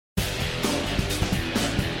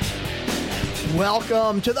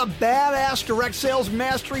Welcome to the Badass Direct Sales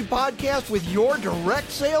Mastery Podcast with your direct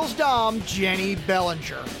sales dom, Jenny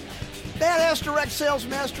Bellinger. Badass Direct Sales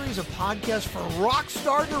Mastery is a podcast for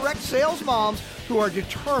rockstar direct sales moms who are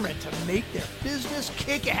determined to make their business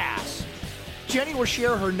kick ass. Jenny will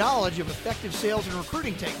share her knowledge of effective sales and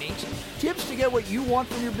recruiting techniques, tips to get what you want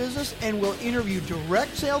from your business, and will interview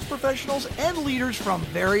direct sales professionals and leaders from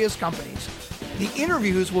various companies. The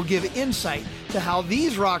interviews will give insight to how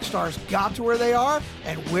these rock stars got to where they are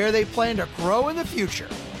and where they plan to grow in the future.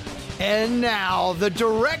 And now, the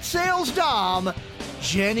direct sales dom,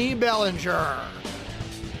 Jenny Bellinger.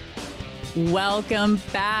 Welcome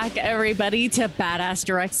back, everybody, to Badass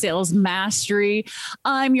Direct Sales Mastery.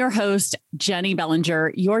 I'm your host, Jenny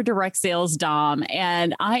Bellinger, your direct sales dom,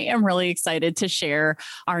 and I am really excited to share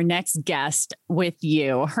our next guest with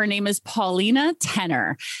you. Her name is Paulina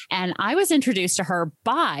Tenner, and I was introduced to her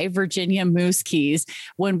by Virginia Moosekeys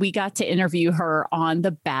when we got to interview her on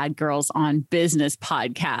the Bad Girls on Business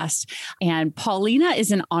podcast. And Paulina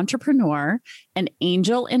is an entrepreneur, an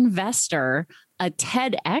angel investor, a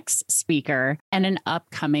TEDx speaker, and an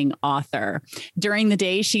upcoming author. During the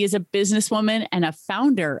day, she is a businesswoman and a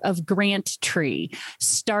founder of Grant Tree,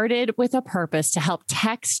 started with a purpose to help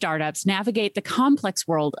tech startups navigate the complex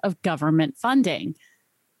world of government funding.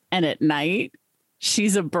 And at night,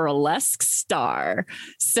 she's a burlesque star.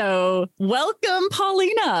 So welcome,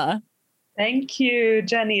 Paulina. Thank you,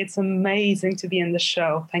 Jenny. It's amazing to be in the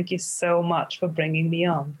show. Thank you so much for bringing me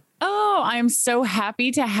on. Oh, I'm so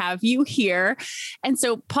happy to have you here. And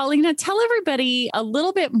so, Paulina, tell everybody a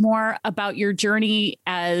little bit more about your journey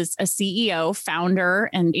as a CEO,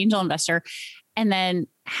 founder, and angel investor, and then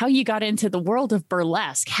how you got into the world of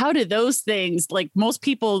burlesque. How did those things, like most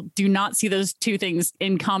people do not see those two things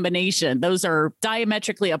in combination. Those are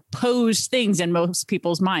diametrically opposed things in most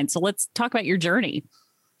people's minds. So let's talk about your journey.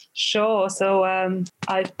 Sure. So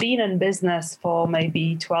I've been in business for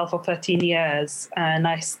maybe 12 or 13 years, and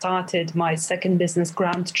I started my second business,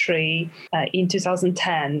 Grant Tree, in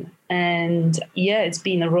 2010. And yeah, it's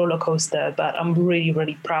been a roller coaster, but I'm really,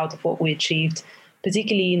 really proud of what we achieved,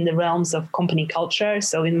 particularly in the realms of company culture.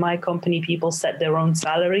 So in my company, people set their own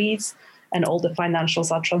salaries and all the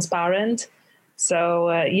financials are transparent.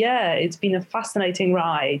 So yeah, it's been a fascinating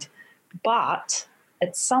ride. But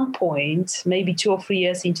at some point, maybe 2 or 3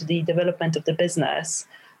 years into the development of the business,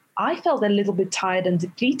 I felt a little bit tired and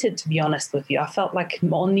depleted, to be honest with you. I felt like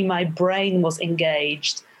only my brain was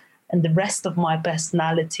engaged and the rest of my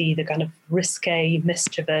personality, the kind of risque,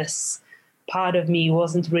 mischievous part of me,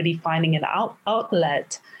 wasn't really finding an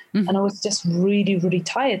outlet. Mm-hmm. And I was just really, really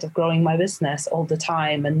tired of growing my business all the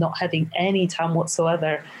time and not having any time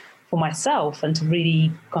whatsoever for myself and to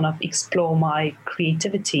really kind of explore my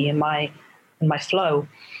creativity and my flow.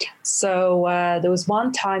 So there was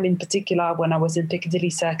one time in particular when I was in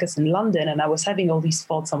Piccadilly Circus in London and I was having all these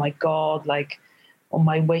thoughts, oh my God, like, am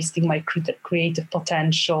I wasting my creative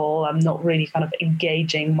potential? I'm not really kind of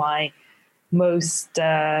engaging my most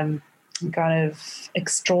kind of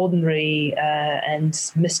extraordinary and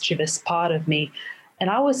mischievous part of me.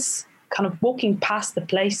 And I was kind of walking past the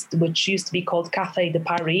place which used to be called Café de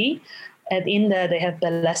Paris. And in there, they have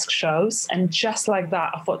burlesque shows. And just like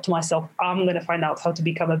that, I thought to myself, I'm going to find out how to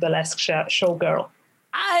become a burlesque showgirl.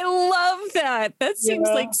 I love that. That seems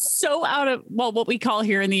like so out of, well, what we call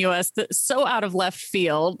here in the US, so out of left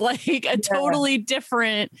field, like a totally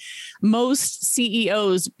different, most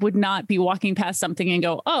CEOs would not be walking past something and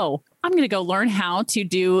go, oh, I'm going to go learn how to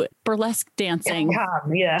do burlesque dancing.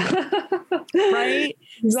 Yeah. Right?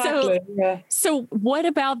 Exactly. So what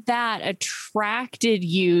about that attracted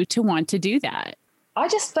you to want to do that? I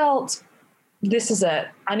just felt, this is it.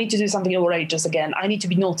 I need to do something outrageous again. I need to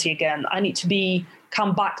be naughty again. I need to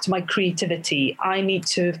come back to my creativity. I need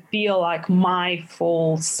to feel like my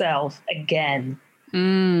full self again.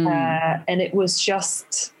 And it was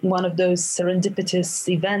just one of those serendipitous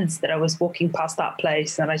events that I was walking past that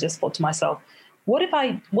place and I just thought to myself, what if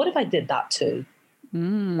I did that too?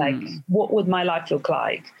 Like, what would my life look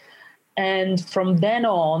like? And from then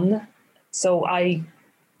on, so I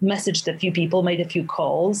messaged a few people, made a few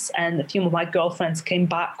calls, and a few of my girlfriends came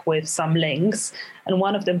back with some links. And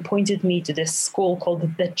one of them pointed me to this school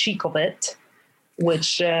called The Cheek of It,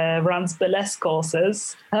 which runs burlesque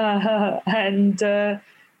courses. And the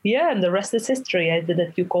rest is history. I did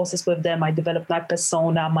a few courses with them. I developed my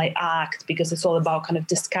persona, my act, because it's all about kind of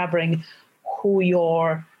discovering who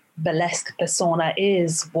your burlesque persona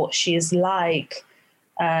is, what she is like,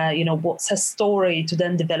 what's her story, to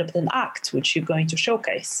then develop an act which you're going to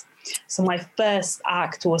showcase. So my first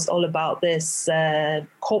act was all about this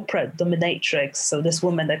corporate dominatrix. So this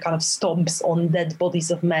woman that kind of stomps on dead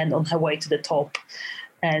bodies of men on her way to the top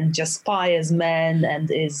and just fires men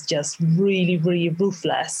and is just really, really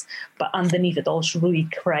ruthless. But underneath it all, she really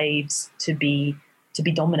craves to be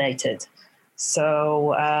dominated.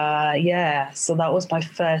 So so that was my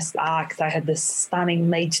first act. I had this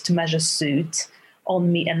stunning made-to-measure suit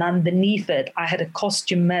on me, and underneath it, I had a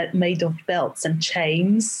costume made of belts and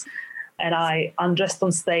chains. And I undressed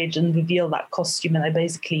on stage and revealed that costume, and I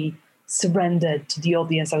basically surrendered to the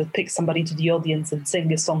audience. I would pick somebody to the audience and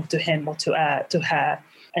sing a song to him or to her,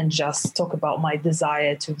 and just talk about my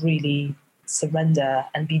desire to really surrender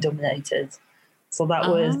and be dominated. So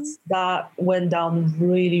that went down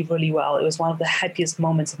really, really well. It was one of the happiest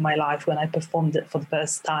moments of my life when I performed it for the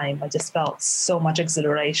first time. I just felt so much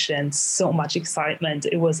exhilaration, so much excitement.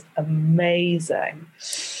 It was amazing.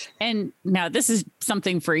 And now this is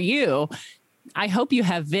something for you. I hope you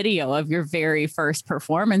have video of your very first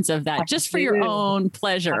performance of that, just for your own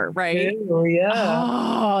pleasure, right? Yeah.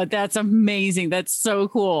 Oh, that's amazing. That's so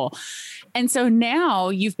cool. And so now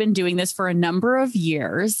you've been doing this for a number of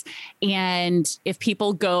years. And if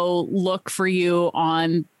people go look for you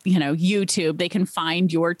on, YouTube, they can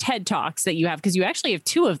find your TED Talks that you have, because you actually have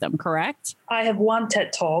 2 of them, correct? I have one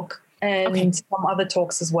TED Talk and some other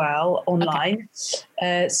talks as well online.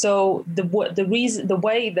 Okay. So the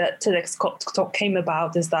way that TEDx Talk came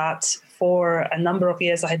about is that for a number of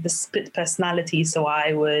years I had this split personality. So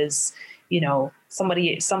I was,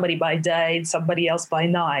 somebody by day, somebody else by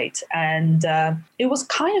night. And it was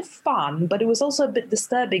kind of fun, but it was also a bit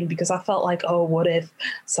disturbing because I felt like, oh, what if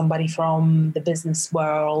somebody from the business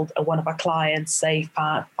world or one of our clients, say,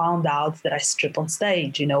 found out that I strip on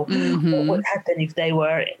stage, Mm-hmm. What would happen if they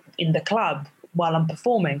were in the club while I'm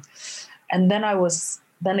performing? And then a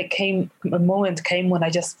moment came when I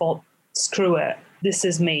just thought, screw it. This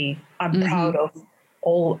is me. I'm Mm-hmm. proud of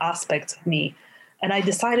all aspects of me. And I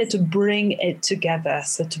decided to bring it together.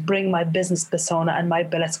 So to bring my business persona and my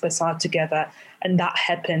burlesque persona together. And that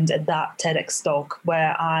happened at that TEDx talk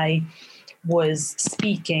where I was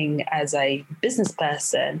speaking as a business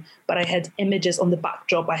person, but I had images on the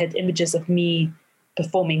backdrop. I had images of me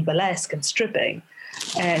performing burlesque and stripping.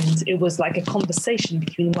 And it was like a conversation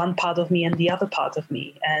between one part of me and the other part of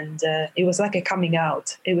me. And it was like a coming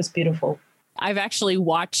out. It was beautiful. I've actually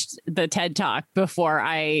watched the TED Talk before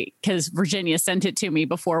because Virginia sent it to me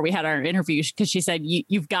before we had our interview, because she said,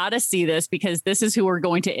 you've got to see this because this is who we're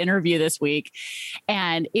going to interview this week.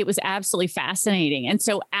 And it was absolutely fascinating. And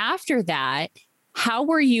so after that, how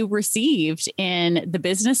were you received in the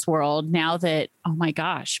business world now that, oh my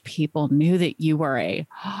gosh, people knew that you were a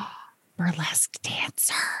burlesque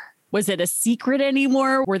dancer? Was it a secret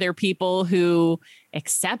anymore? Were there people who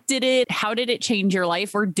accepted it? How did it change your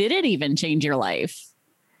life, or did it even change your life?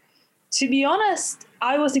 To be honest,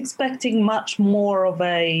 I was expecting much more of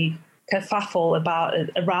a kerfuffle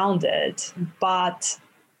around it. But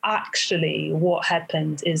actually what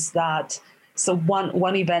happened is that, so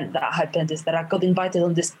one event that happened is that I got invited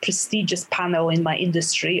on this prestigious panel in my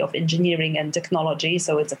industry of engineering and technology.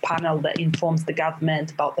 So it's a panel that informs the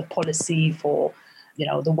government about the policy for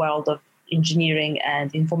the world of engineering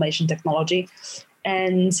and information technology.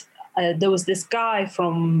 And there was this guy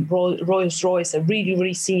from Rolls-Royce, a really,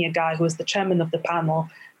 really senior guy who was the chairman of the panel.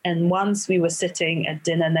 And once we were sitting at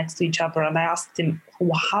dinner next to each other, and I asked him,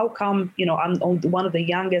 well, how come, I'm one of the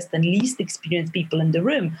youngest and least experienced people in the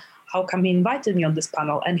room. How come he invited me on this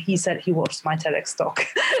panel? And he said he watched my TEDx talk.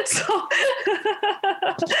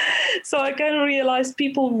 So I kind of realized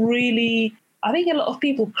people really, I think a lot of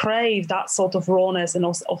people crave that sort of rawness and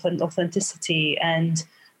authenticity, and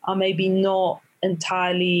are maybe not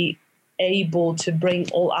entirely able to bring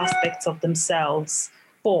all aspects of themselves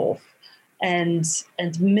forth, and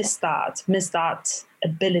miss that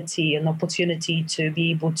ability and opportunity to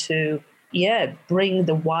be able to bring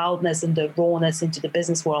the wildness and the rawness into the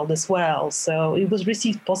business world as well. So it was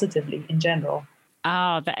received positively in general.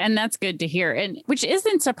 Oh, and that's good to hear. And which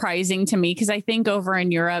isn't surprising to me, because I think over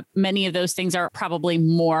in Europe, many of those things are probably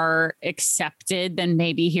more accepted than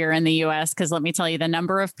maybe here in the US. Because let me tell you, the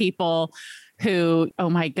number of people who,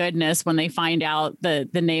 oh my goodness, when they find out the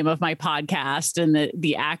name of my podcast and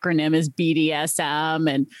the acronym is BDSM.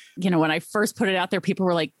 And, when I first put it out there, people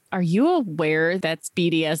were like, are you aware that's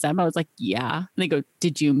BDSM? I was like, yeah. And they go,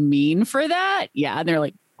 did you mean for that? Yeah. And they're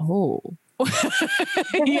like, oh.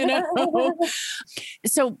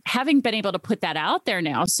 So having been able to put that out there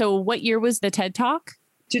now. So what year was the TED Talk?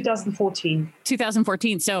 2014.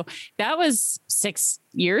 2014. So that was 6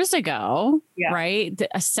 years ago, right?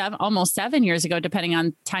 Almost 7 years ago, depending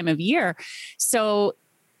on time of year. So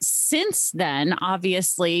since then,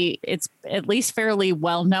 obviously, it's at least fairly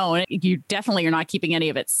well known. You definitely are not keeping any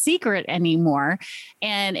of it secret anymore.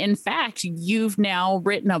 And in fact, you've now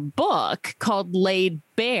written a book called Laid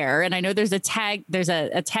Bare. And I know there's a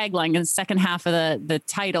tagline in the second half of the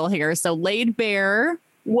title here. So Laid Bare.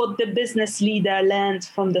 What the business leader learned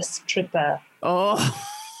from the stripper. Oh,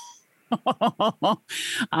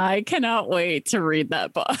 I cannot wait to read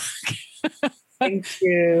that book. Thank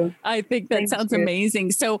you. I think that sounds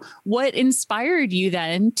amazing. So what inspired you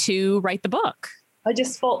then to write the book? I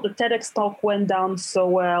just thought the TEDx talk went down so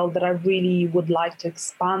well that I really would like to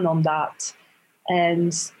expand on that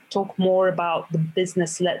and talk more about the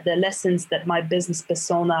lessons that my business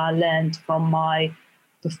persona learned from my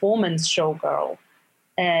performance showgirl.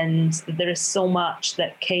 And there is so much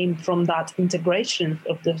that came from that integration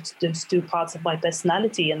of those two parts of my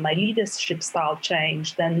personality, and my leadership style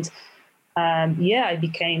changed. And I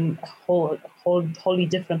became a wholly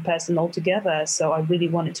different person altogether. So I really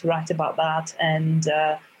wanted to write about that. And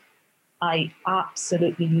I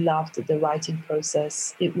absolutely loved the writing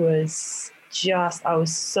process. It was I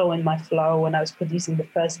was so in my flow when I was producing the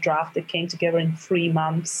first draft that came together in 3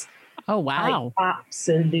 months. Oh, wow. I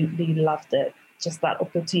absolutely loved it. Just that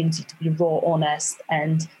opportunity to be raw, honest,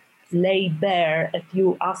 and lay bare a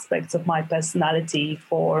few aspects of my personality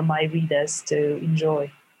for my readers to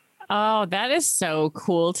enjoy. Oh, that is so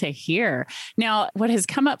cool to hear. Now, what has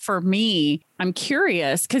come up for me, I'm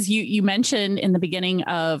curious, because you mentioned in the beginning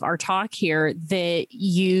of our talk here that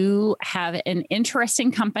you have an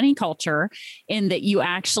interesting company culture in that you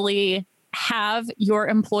actually have your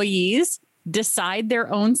employees decide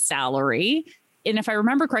their own salary. And if I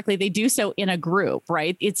remember correctly, they do so in a group,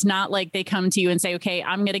 right? It's not like they come to you and say, okay,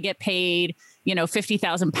 I'm going to get paid,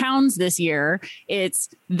 50,000 pounds this year. It's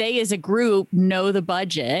they as a group know the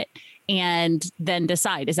budget and then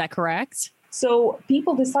decide. Is that correct? So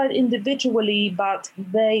people decide individually, but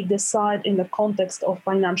they decide in the context of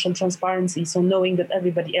financial transparency. So knowing that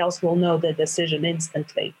everybody else will know their decision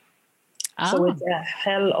instantly. Oh. So it's a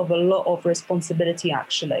hell of a lot of responsibility,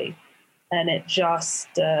 actually. And it just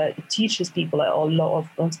teaches people a lot of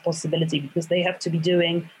responsibility because they have to be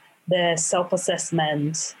doing their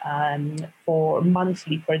self-assessment for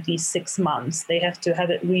monthly for at least 6 months. They have to have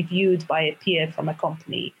it reviewed by a peer from a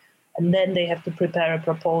company. And then they have to prepare a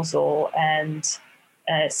proposal and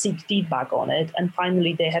seek feedback on it. And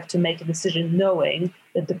finally, they have to make a decision knowing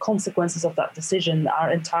that the consequences of that decision are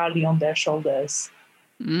entirely on their shoulders.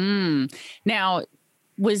 Now,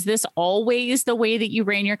 was this always the way that you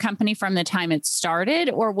ran your company from the time it started?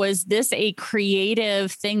 Or was this a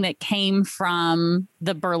creative thing that came from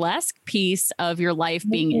the burlesque piece of your life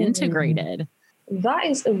being integrated? That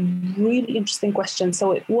is a really interesting question.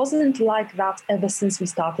 So it wasn't like that ever since we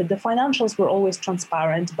started. The financials were always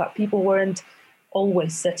transparent, but people weren't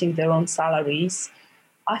always setting their own salaries.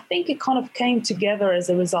 I think it kind of came together as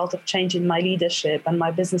a result of changing my leadership and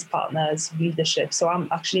my business partner's leadership. So I'm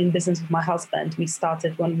actually in business with my husband. We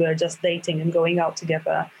started when we were just dating and going out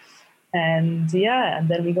together. And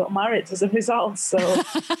then we got married as a result. So,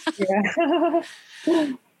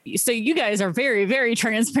 So you guys are very, very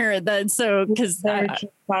transparent then. So because very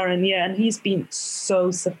transparent, and he's been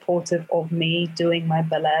so supportive of me doing my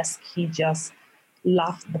burlesque. He just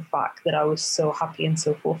loved the fact that I was so happy and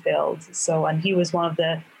so fulfilled. So, and he was one of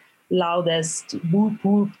the loudest whoop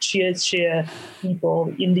whoop cheer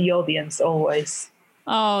people in the audience always.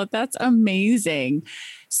 Oh, that's amazing.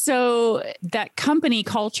 So that company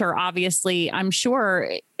culture, obviously, I'm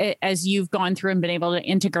sure as you've gone through and been able to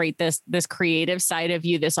integrate this creative side of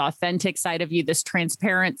you, this authentic side of you, this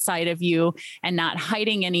transparent side of you, and not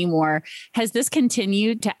hiding anymore, has this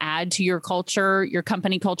continued to add to your culture, your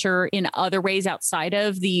company culture in other ways outside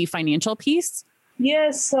of the financial piece?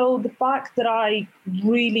 Yes, so the fact that I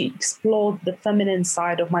really explored the feminine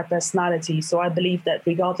side of my personality. So I believe that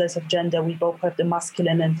regardless of gender, we both have the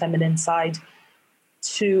masculine and feminine side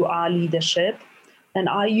to our leadership. And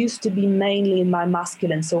I used to be mainly in my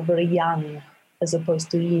masculine, so very young as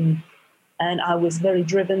opposed to yin. And I was very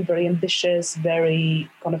driven, very ambitious,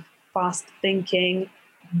 very kind of fast thinking,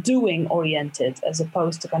 doing oriented, as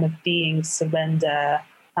opposed to kind of being surrender,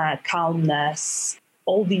 calmness,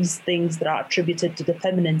 all these things that are attributed to the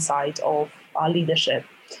feminine side of our leadership.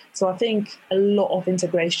 So I think a lot of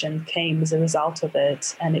integration came as a result of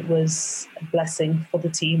it. And it was a blessing for the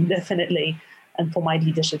team, definitely, and for my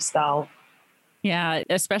leadership style. Yeah,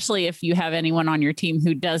 especially if you have anyone on your team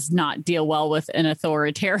who does not deal well with an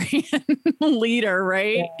authoritarian leader,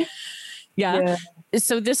 right? Yeah.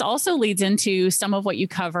 So this also leads into some of what you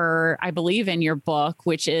cover, I believe, in your book,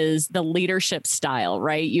 which is the leadership style,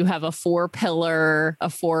 right? You have a 4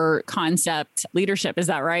 concept leadership. Is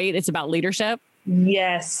that right? It's about leadership.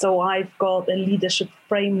 Yes. So I've got a leadership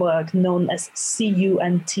framework known as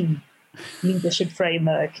CUNT, leadership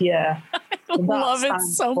framework. Yeah. I love it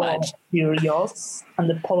so much. Curious,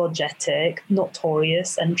 unapologetic,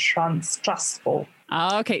 notorious, and trustful.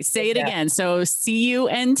 Okay. Say it again. So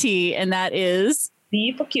CUNT, and that is?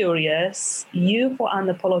 C for curious, U for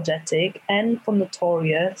unapologetic, N for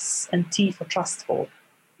notorious, and T for trustful.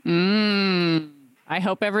 I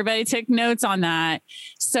hope everybody took notes on that.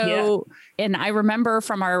 So, And I remember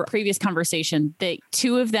from our previous conversation that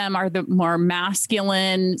 2 of them are the more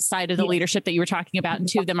masculine side of the leadership that you were talking about, and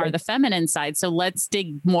 2 of them are the feminine side. So let's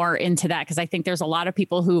dig more into that, because I think there's a lot of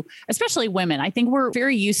people who, especially women, I think we're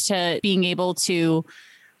very used to being able to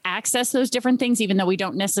access those different things, even though we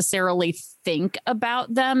don't necessarily think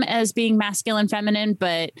about them as being masculine, feminine.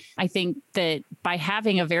 But I think that by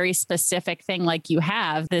having a very specific thing like you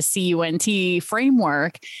have, the CUNT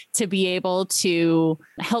framework, to be able to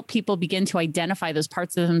help people begin to identify those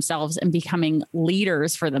parts of themselves and becoming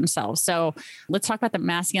leaders for themselves. So let's talk about the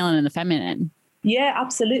masculine and the feminine. Yeah,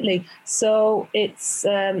 absolutely. So it's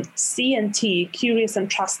C and T, curious and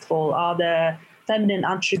trustful, are the feminine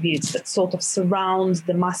attributes that sort of surround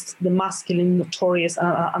the masculine, notorious, and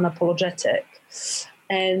unapologetic.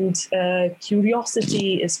 And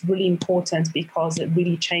curiosity is really important because it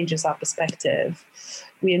really changes our perspective.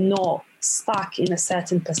 We are not stuck in a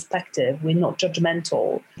certain perspective. We're not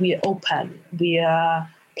judgmental. We are open. We are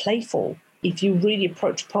playful. If you really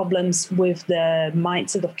approach problems with the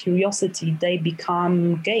mindset of curiosity, they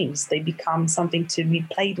become games. They become something to be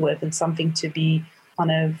played with and something to be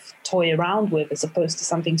kind of toy around with, as opposed to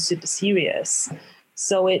something super serious.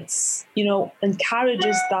 So it's,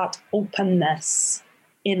 encourages that openness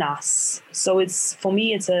in us. So for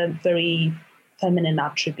me, it's a very feminine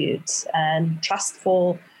attribute. And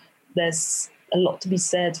trustful, there's a lot to be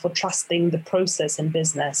said for trusting the process in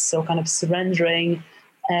business. So kind of surrendering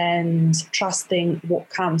and trusting what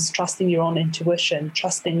comes, trusting your own intuition,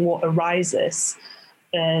 trusting what arises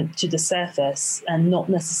to the surface, and not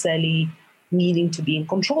necessarily needing to be in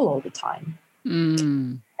control all the time.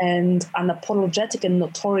 And unapologetic and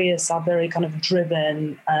notorious are very kind of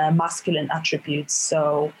driven masculine attributes.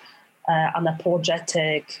 So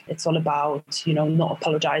unapologetic, it's all about, not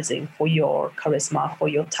apologizing for your charisma, for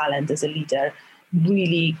your talent as a leader,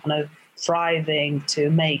 really kind of thriving to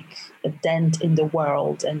make a dent in the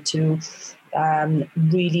world and to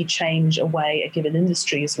really change a way a given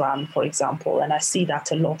industry is run, for example. And I see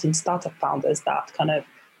that a lot in startup founders, that kind of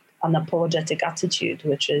unapologetic attitude,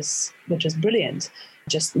 which is brilliant.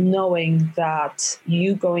 Just knowing that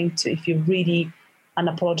if you're really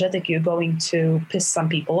unapologetic, you're going to piss some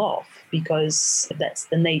people off, because that's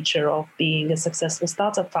the nature of being a successful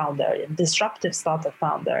startup founder, a disruptive startup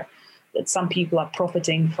founder, that some people are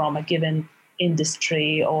profiting from a given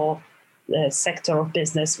industry or sector of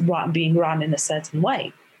business being run in a certain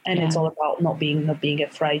way. And it's all about not being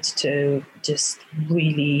afraid to just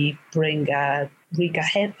really wreak a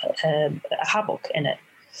havoc in it.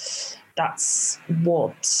 That's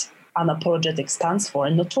what unapologetic stands for.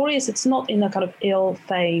 And notorious, it's not in a kind of ill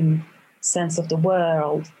fame sense of the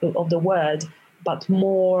word, but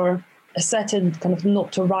more a certain kind of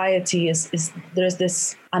notoriety is there's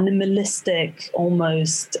this animalistic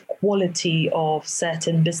almost quality of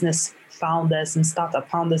certain business founders and startup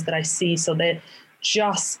founders that I see. So they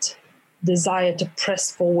just desire to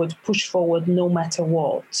press forward, push forward, no matter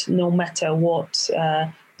what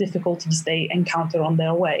difficulties they encounter on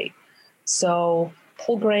their way. So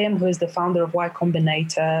Paul Graham, who is the founder of Y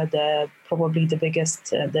Combinator, probably the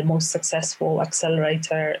biggest, the most successful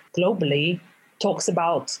accelerator globally, talks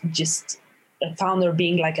about just a founder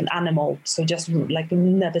being like an animal. So just like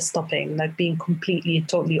never stopping, like being completely,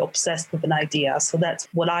 totally obsessed with an idea. So that's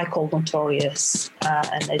what I call notorious.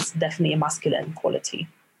 And it's definitely a masculine quality.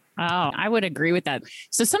 Oh, I would agree with that.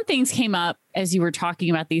 So some things came up as you were talking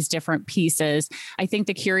about these different pieces. I think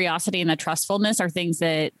the curiosity and the trustfulness are things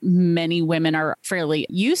that many women are fairly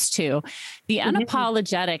used to. The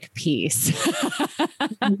unapologetic piece,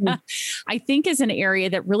 I think, is an area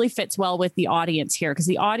that really fits well with the audience here, because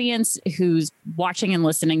the audience who's watching and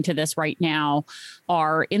listening to this right now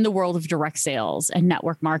are in the world of direct sales and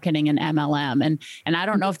network marketing and MLM. And I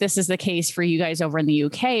don't know if this is the case for you guys over in the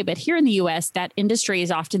UK, but here in the US, that industry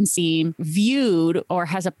is often seen, viewed, or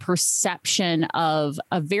has a perception of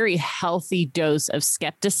a very healthy dose of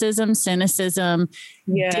skepticism, cynicism,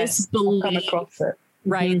 disbelief.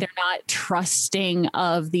 Right. They're not trusting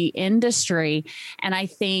of the industry. And I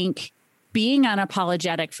think being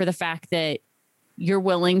unapologetic for the fact that you're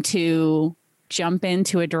willing to jump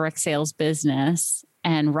into a direct sales business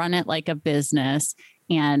and run it like a business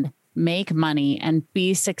and make money and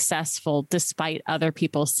be successful despite other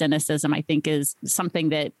people's cynicism, I think is something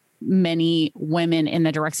that many women in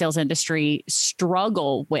the direct sales industry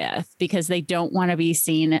struggle with because they don't want to be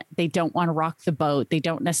seen. They don't want to rock the boat. They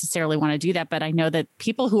don't necessarily want to do that. But I know that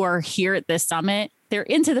people who are here at this summit, they're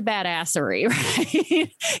into the badassery,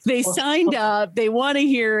 right? They signed up, they want to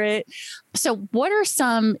hear it. So what are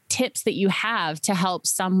some tips that you have to help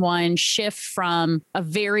someone shift from a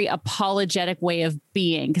very apologetic way of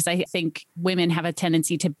being? Because I think women have a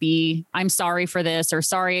tendency to be, I'm sorry for this, or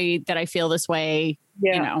sorry that I feel this way.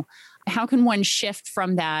 Yeah. You know, how can one shift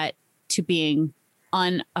from that to being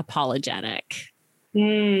unapologetic?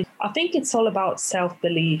 I think it's all about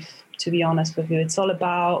self-belief, to be honest with you. It's all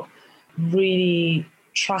about really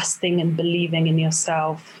trusting and believing in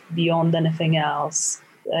yourself beyond anything else.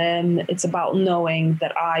 It's about knowing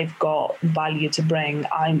that I've got value to bring.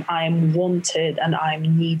 I'm wanted and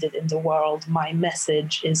I'm needed in the world. My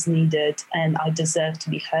message is needed and I deserve to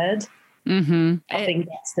be heard. Mm-hmm. I think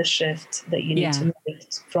that's the shift that you need to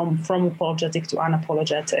make from apologetic to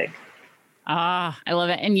unapologetic. I love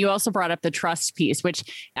it. And you also brought up the trust piece,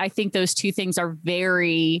 which I think those two things are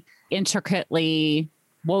very intricately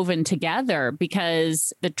woven together,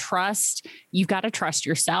 because the trust, you've got to trust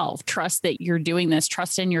yourself, trust that you're doing this,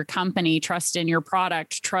 trust in your company, trust in your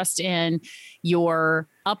product, trust in your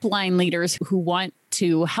upline leaders who want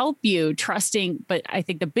to help you, trusting. But I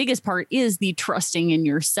think the biggest part is the trusting in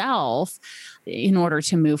yourself in order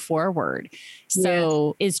to move forward.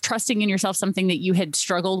 So is trusting in yourself something that you had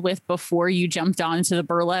struggled with before you jumped onto the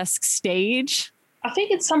burlesque stage? I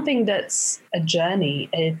think it's something that's a journey.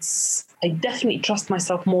 I definitely trust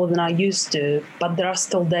myself more than I used to, but there are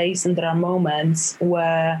still days and there are moments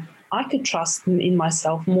where I could trust in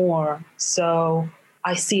myself more. So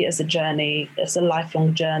I see it as a journey, as a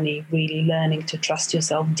lifelong journey, really learning to trust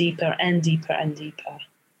yourself deeper and deeper and deeper.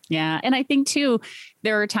 Yeah. And I think too,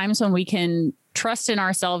 there are times when we can trust in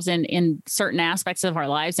ourselves in certain aspects of our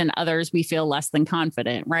lives, and others we feel less than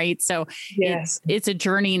confident, right? So it's a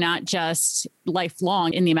journey, not just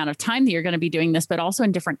lifelong in the amount of time that you're going to be doing this, but also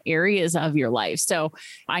in different areas of your life. So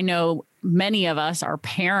I know many of us are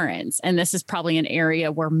parents, and this is probably an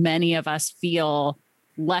area where many of us feel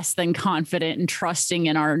less than confident and trusting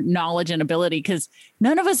in our knowledge and ability, because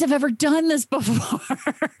none of us have ever done this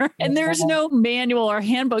before. And there's no manual or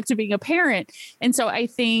handbook to being a parent. And so I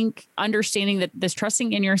think understanding that this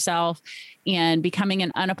trusting in yourself and becoming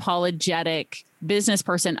an unapologetic business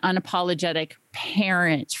person, unapologetic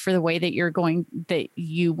parent for the way that that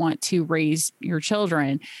you want to raise your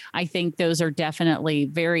children, I think those are definitely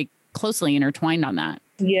very closely intertwined on that.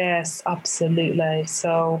 Yes, absolutely.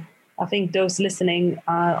 So I think those listening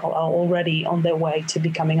are already on their way to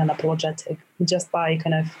becoming unapologetic, just by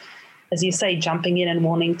kind of, as you say, jumping in and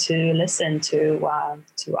wanting to listen to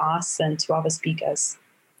us and to other speakers.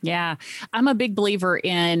 Yeah, I'm a big believer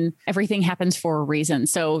in everything happens for a reason.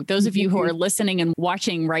 So those of you who are listening and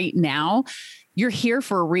watching right now, you're here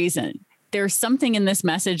for a reason. There's something in this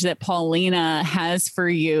message that Paulina has for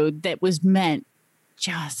you that was meant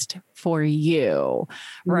just for you,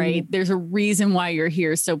 right? There's a reason why you're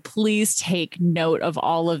here. So please take note of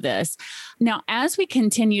all of this. Now, as we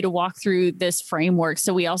continue to walk through this framework,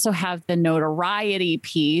 so we also have the notoriety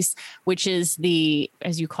piece, which is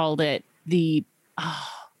as you called it,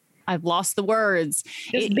 I've lost the words.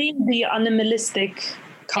 Just being the animalistic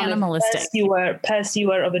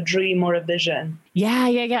pursuer of a dream or a vision.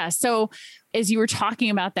 Yeah. So as you were talking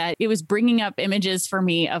about that, it was bringing up images for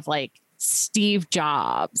me of like Steve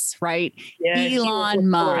Jobs, right? Yeah, Elon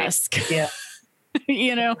Musk. Yeah.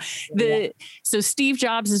 So Steve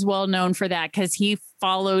Jobs is well known for that because he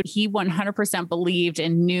 100% believed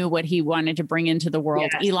and knew what he wanted to bring into the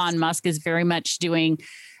world. Yes. Elon Musk is very much doing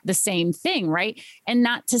the same thing, right? And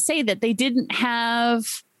not to say that they didn't have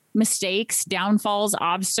mistakes, downfalls,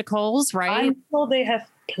 obstacles, right? I'm sure they have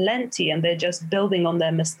plenty and they're just building on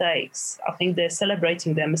their mistakes. I think they're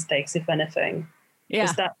celebrating their mistakes, if anything. Yeah.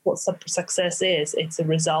 Because that's what success is. It's a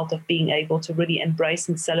result of being able to really embrace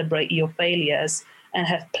and celebrate your failures and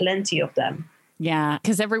have plenty of them. Yeah,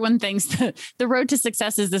 because everyone thinks the road to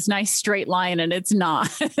success is this nice straight line, and it's not.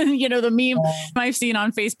 The meme I've seen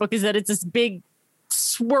on Facebook is that it's this big,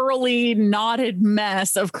 swirly, knotted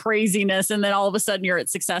mess of craziness, and then all of a sudden you're at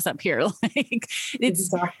success up here.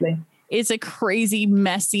 Exactly. It's a crazy,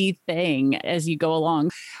 messy thing as you go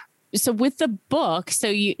along. So with the book,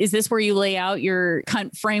 is this where you lay out your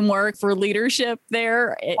framework for leadership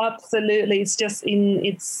there? Absolutely.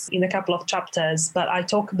 It's in a couple of chapters, but I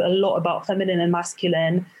talk a lot about feminine and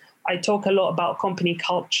masculine. I talk a lot about company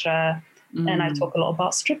culture, and I talk a lot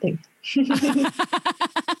about stripping.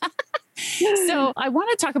 So I want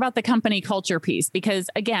to talk about the company culture piece because,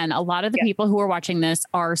 again, a lot of the people who are watching this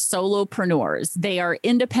are solopreneurs. They are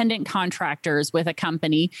independent contractors with a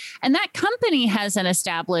company, and that company has an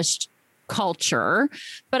established culture.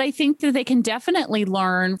 But I think that they can definitely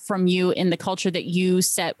learn from you in the culture that you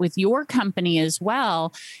set with your company as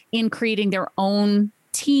well in creating their own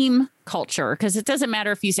team culture, because it doesn't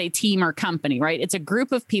matter if you say team or company, right? It's a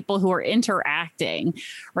group of people who are interacting,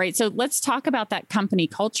 right? So let's talk about that company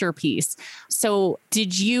culture piece. So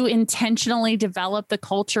did you intentionally develop the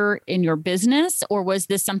culture in your business, or was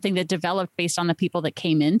this something that developed based on the people that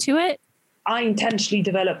came into it? I intentionally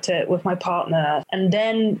developed it with my partner, and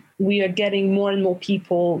then we are getting more and more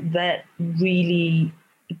people that really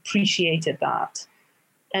appreciated that.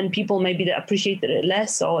 And people maybe that appreciated it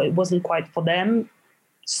less, or it wasn't quite for them,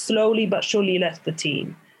 slowly but surely left the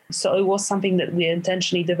team. So it was something that we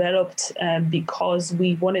intentionally developed because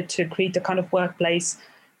we wanted to create a kind of workplace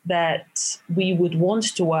that we would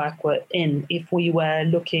want to work in if we were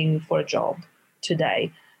looking for a job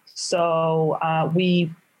today. So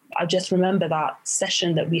I just remember that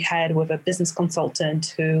session that we had with a business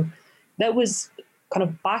consultant that was kind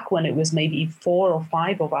of back when it was maybe 4 or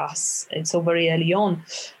 5 of us. It's so very early on.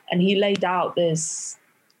 And he laid out this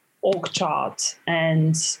org chart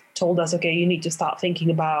and told us, okay, you need to start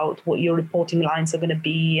thinking about what your reporting lines are going to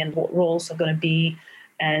be and what roles are going to be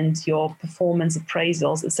and your performance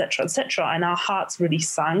appraisals, et cetera, et cetera. And our hearts really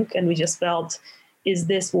sank, and we just felt, is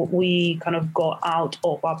this what we kind of got out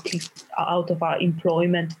of our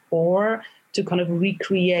employment for, to kind of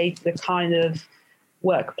recreate the kind of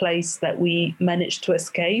workplace that we managed to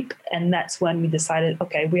escape? And that's when we decided,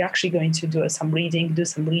 okay, we're actually going to do some reading, do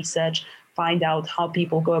some research, find out how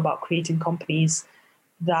people go about creating companies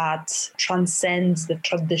that transcends the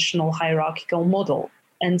traditional hierarchical model.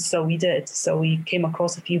 And so we did. So we came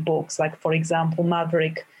across a few books, like, for example,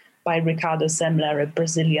 Maverick by Ricardo Semler, a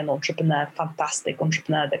Brazilian entrepreneur, fantastic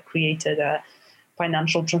entrepreneur that created a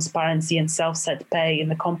financial transparency and self-set pay in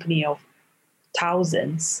the company of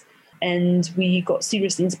thousands. And we got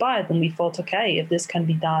seriously inspired, and we thought, okay, if this can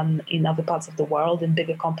be done in other parts of the world, in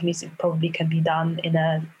bigger companies, it probably can be done in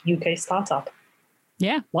a UK startup.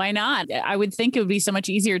 Yeah, why not? I would think it would be so much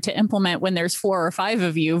easier to implement when there's 4 or 5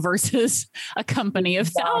 of you versus a company of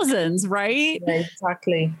thousands, right? Yeah,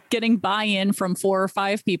 exactly. Getting buy-in from 4 or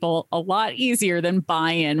 5 people, a lot easier than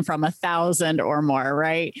buy-in from 1,000 or more,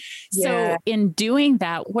 right? Yeah. So in doing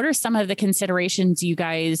that, what are some of the considerations you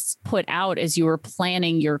guys put out as you were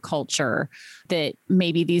planning your culture that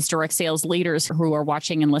maybe these direct sales leaders who are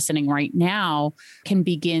watching and listening right now can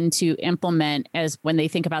begin to implement as when they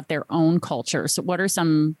think about their own culture? So what are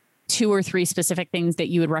some 2 or 3 specific things that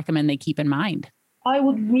you would recommend they keep in mind? I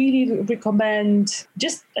would really recommend,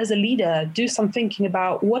 just as a leader, do some thinking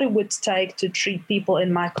about what it would take to treat people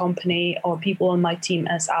in my company or people on my team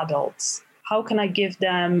as adults. How can I give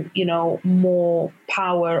them, more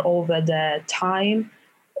power over their time,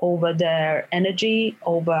 over their energy,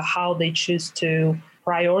 over how they choose to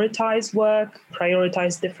prioritize work,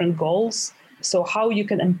 prioritize different goals? So how you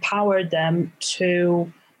can empower them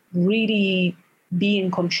to really be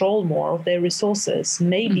in control more of their resources,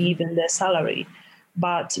 maybe even their salary,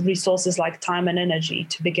 but resources like time and energy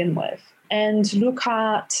to begin with. And look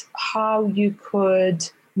at how you could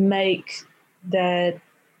make the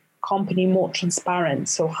company more transparent.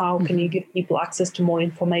 So how can you give people access to more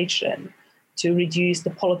information to reduce the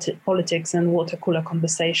politics and water cooler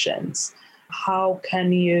conversations? How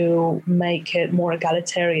can you make it more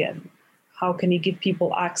egalitarian? How can you give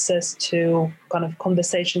people access to kind of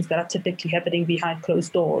conversations that are typically happening behind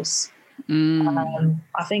closed doors?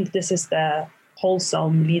 I think this is the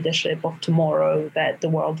wholesome leadership of tomorrow that the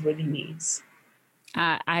world really needs.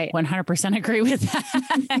 I 100% agree with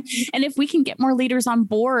that. And if we can get more leaders on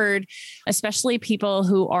board, especially people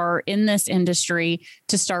who are in this industry,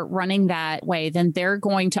 to start running that way, then they're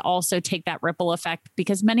going to also take that ripple effect,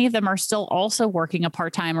 because many of them are still also working a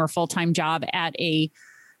part-time or full-time job at a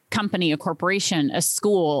company, a corporation, a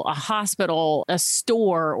school, a hospital, a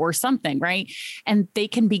store, or something, right? And they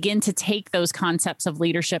can begin to take those concepts of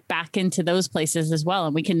leadership back into those places as well.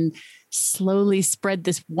 And we can slowly spread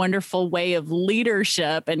this wonderful way of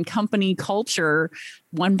leadership and company culture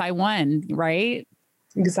one by one, right?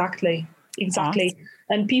 Exactly. Awesome.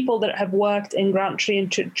 And people that have worked in Grantry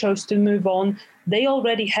and chose to move on, they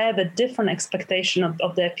already have a different expectation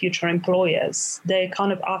of their future employers. They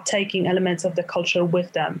kind of are taking elements of the culture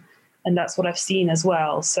with them. And that's what I've seen as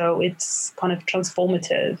well. So it's kind of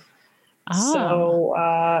transformative. Oh. So,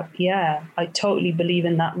 I totally believe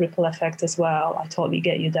in that ripple effect as well. I totally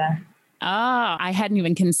get you there. Oh, I hadn't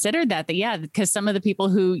even considered that. Because some of the people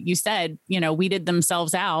who you said, weeded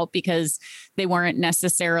themselves out because they weren't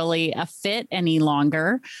necessarily a fit any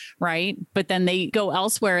longer, right? But then they go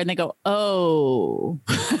elsewhere and they go, oh,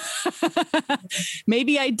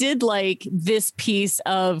 maybe I did like this piece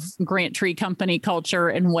of Grantry company culture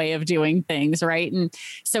and way of doing things, right? And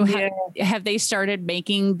so have they started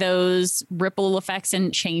making those ripple effects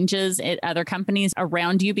and changes at other companies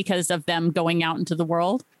around you because of them going out into the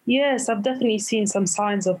world? Yes, I've definitely seen some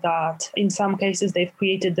signs of that. In some cases, they've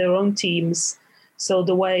created their own teams. So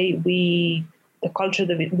the way the culture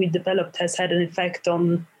that we developed has had an effect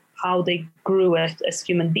on how they grew as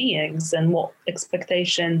human beings and what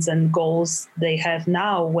expectations and goals they have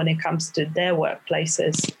now when it comes to their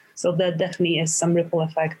workplaces. So there definitely is some ripple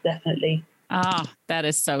effect, definitely. Ah, that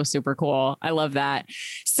is so super cool. I love that.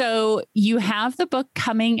 So you have the book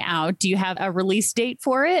coming out. Do you have a release date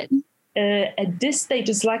for it? At this stage,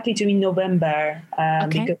 it's likely to be November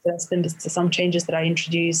because there's been some changes that I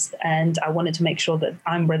introduced, and I wanted to make sure that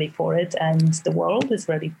I'm ready for it and the world is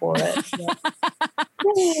ready for it. Yeah.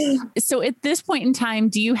 So at this point in time,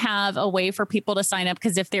 do you have a way for people to sign up?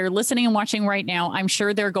 Because if they're listening and watching right now, I'm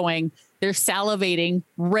sure they're salivating,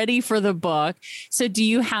 ready for the book. So do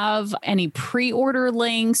you have any pre-order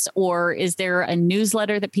links, or is there a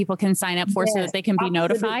newsletter that people can sign up for so that they can be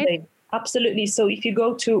notified? Absolutely. So if you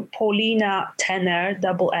go to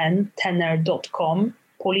paulinatenner.com,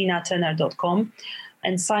 paulinatenner.com,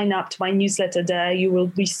 and sign up to my newsletter there, you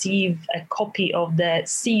will receive a copy of the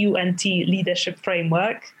CUNT Leadership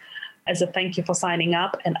Framework as a thank you for signing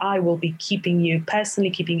up. And I will be personally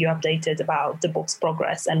keeping you updated about the book's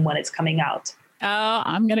progress and when it's coming out. Oh,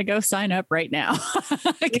 I'm going to go sign up right now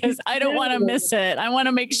because I don't want to miss it. I want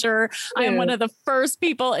to make sure I am one of the first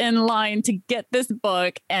people in line to get this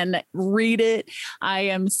book and read it. I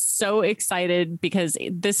am so excited because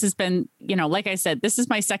this has been, like I said, this is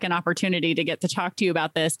my second opportunity to get to talk to you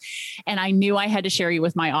about this. And I knew I had to share you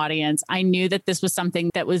with my audience. I knew that this was something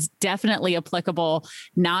that was definitely applicable,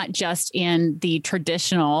 not just in the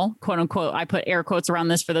traditional, quote unquote, I put air quotes around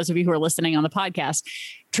this for those of you who are listening on the podcast,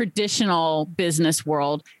 traditional business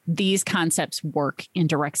world. These concepts work in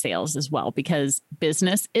direct sales as well, because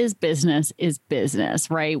business is business,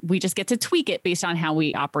 right? We just get to tweak it based on how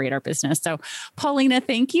we operate our business. So Paulina,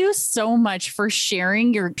 thank you so much for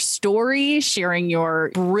sharing your story, sharing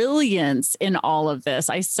your brilliance in all of this.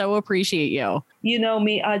 I so appreciate you. You know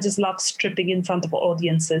me, I just love stripping in front of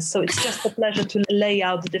audiences. So it's just a pleasure to lay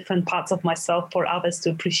out the different parts of myself for others to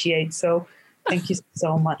appreciate. So thank you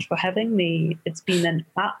so much for having me. It's been an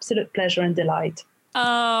absolute pleasure and delight.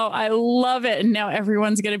 Oh, I love it. And now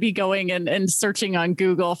everyone's going to be going and searching on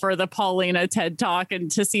Google for the Paulina TED Talk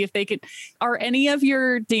and to see if they could. Are any of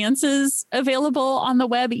your dances available on the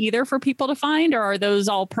web either for people to find, or are those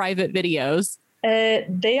all private videos?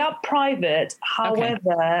 They are private.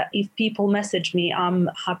 However, if people message me,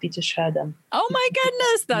 I'm happy to share them. Oh my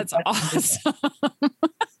goodness, that's awesome.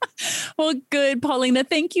 Well, good, Paulina.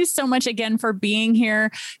 Thank you so much again for being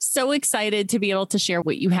here. So excited to be able to share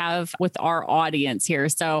what you have with our audience here.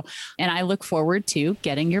 So, and I look forward to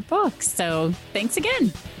getting your book. So thanks again.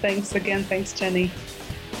 Thanks again. Thanks, Jenny.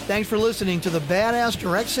 Thanks for listening to the Badass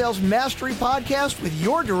Direct Sales Mastery Podcast with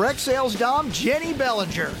your direct sales dom, Jenny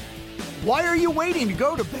Bellinger. Why are you waiting to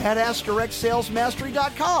go to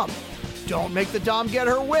badassdirectsalesmastery.com? Don't make the dom get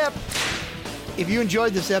her whip. If you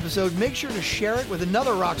enjoyed this episode, make sure to share it with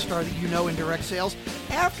another rock star that you know in direct sales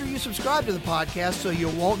after you subscribe to the podcast so you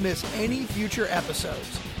won't miss any future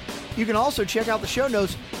episodes. You can also check out the show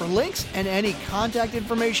notes for links and any contact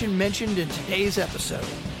information mentioned in today's episode.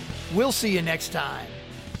 We'll see you next time.